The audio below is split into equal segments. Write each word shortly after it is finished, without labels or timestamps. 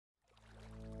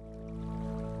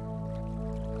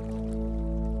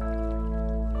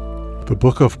The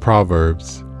Book of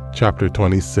Proverbs, chapter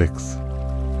 26.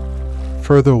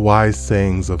 Further Wise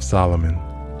Sayings of Solomon,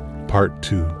 Part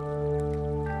 2.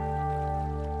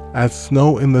 As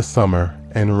snow in the summer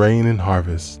and rain in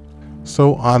harvest,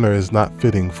 so honor is not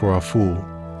fitting for a fool.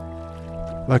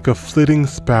 Like a flitting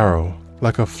sparrow,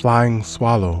 like a flying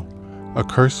swallow, a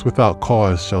curse without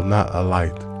cause shall not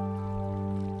alight.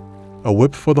 A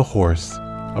whip for the horse,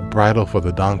 a bridle for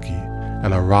the donkey,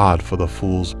 and a rod for the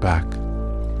fool's back.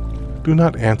 Do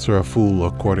not answer a fool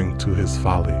according to his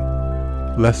folly,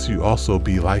 lest you also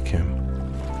be like him.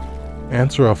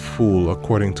 Answer a fool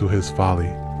according to his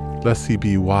folly, lest he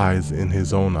be wise in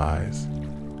his own eyes.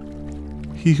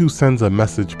 He who sends a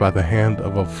message by the hand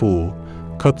of a fool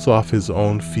cuts off his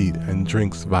own feet and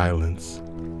drinks violence.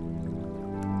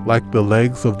 Like the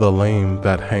legs of the lame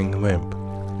that hang limp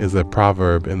is a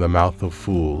proverb in the mouth of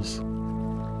fools.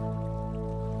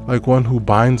 Like one who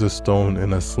binds a stone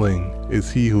in a sling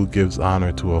is he who gives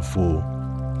honor to a fool.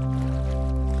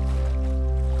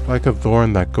 Like a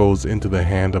thorn that goes into the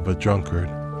hand of a drunkard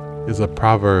is a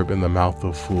proverb in the mouth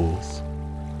of fools.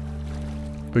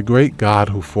 The great God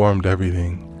who formed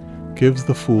everything gives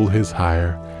the fool his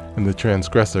hire and the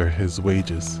transgressor his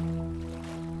wages.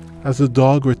 As a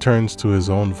dog returns to his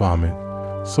own vomit,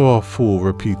 so a fool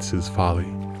repeats his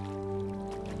folly.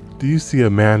 Do you see a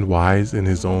man wise in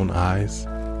his own eyes?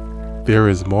 There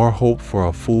is more hope for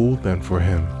a fool than for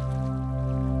him.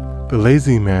 The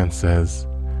lazy man says,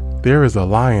 "There is a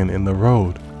lion in the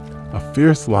road. A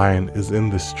fierce lion is in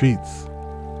the streets."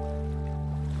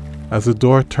 As a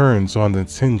door turns on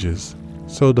its hinges,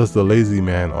 so does the lazy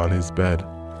man on his bed.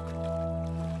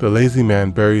 The lazy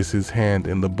man buries his hand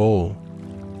in the bowl.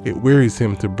 It wearies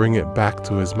him to bring it back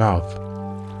to his mouth.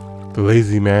 The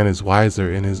lazy man is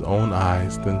wiser in his own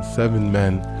eyes than 7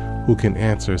 men who can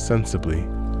answer sensibly.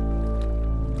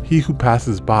 He who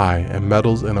passes by and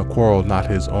meddles in a quarrel not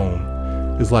his own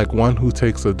is like one who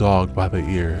takes a dog by the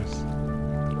ears.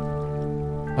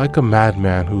 Like a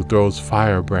madman who throws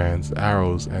firebrands,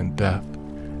 arrows, and death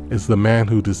is the man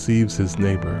who deceives his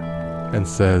neighbor and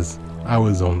says, "I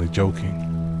was only joking."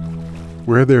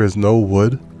 Where there is no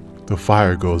wood, the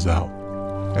fire goes out,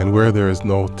 and where there is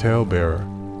no talebearer,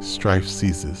 strife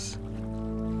ceases.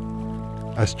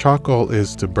 As charcoal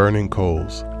is to burning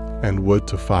coals, and wood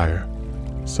to fire,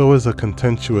 so is a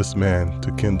contentious man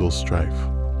to kindle strife.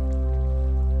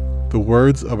 The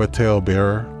words of a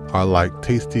talebearer are like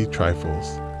tasty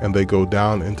trifles, and they go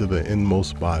down into the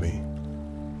inmost body,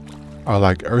 are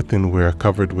like earthenware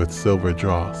covered with silver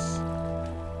dross.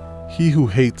 He who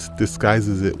hates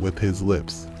disguises it with his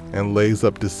lips, and lays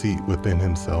up deceit within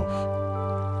himself.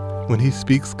 When he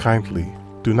speaks kindly,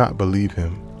 do not believe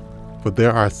him, for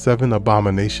there are 7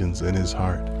 abominations in his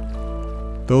heart.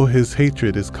 Though his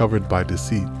hatred is covered by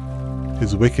deceit,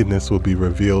 his wickedness will be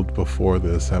revealed before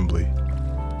the assembly.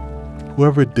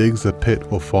 Whoever digs a pit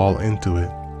will fall into it,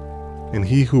 and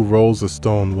he who rolls a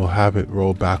stone will have it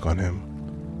roll back on him.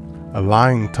 A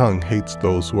lying tongue hates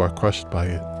those who are crushed by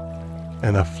it,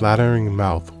 and a flattering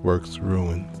mouth works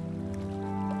ruin.